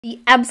The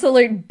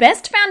absolute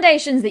best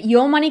foundations that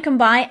your money can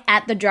buy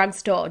at the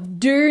drugstore.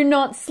 Do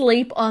not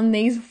sleep on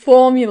these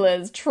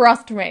formulas,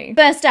 trust me.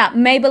 First up,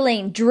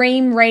 Maybelline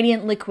Dream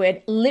Radiant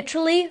Liquid.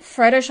 Literally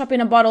Photoshop in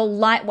a bottle,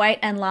 lightweight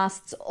and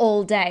lasts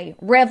all day.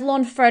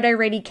 Revlon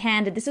Photoready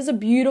Candid. This is a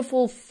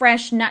beautiful,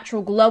 fresh,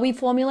 natural, glowy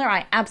formula.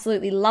 I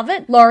absolutely love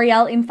it.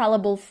 L'Oreal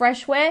Infallible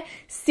Freshwear.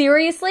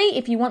 Seriously,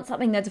 if you want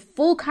something that's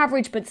full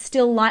coverage but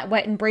still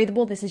lightweight and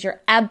breathable, this is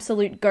your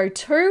absolute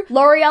go-to.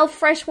 L'Oreal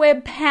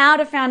Freshwear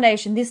Powder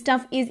Foundation. This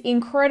stuff is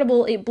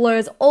incredible. It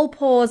blurs all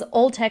pores,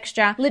 all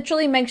texture,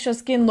 literally makes your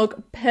skin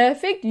look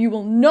perfect. You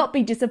will not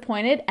be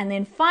disappointed. And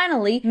then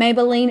finally,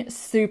 Maybelline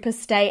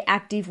Superstay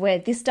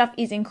Activewear. This stuff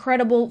is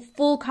incredible,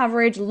 full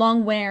coverage,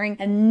 long wearing,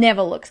 and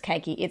never looks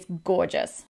cakey. It's gorgeous.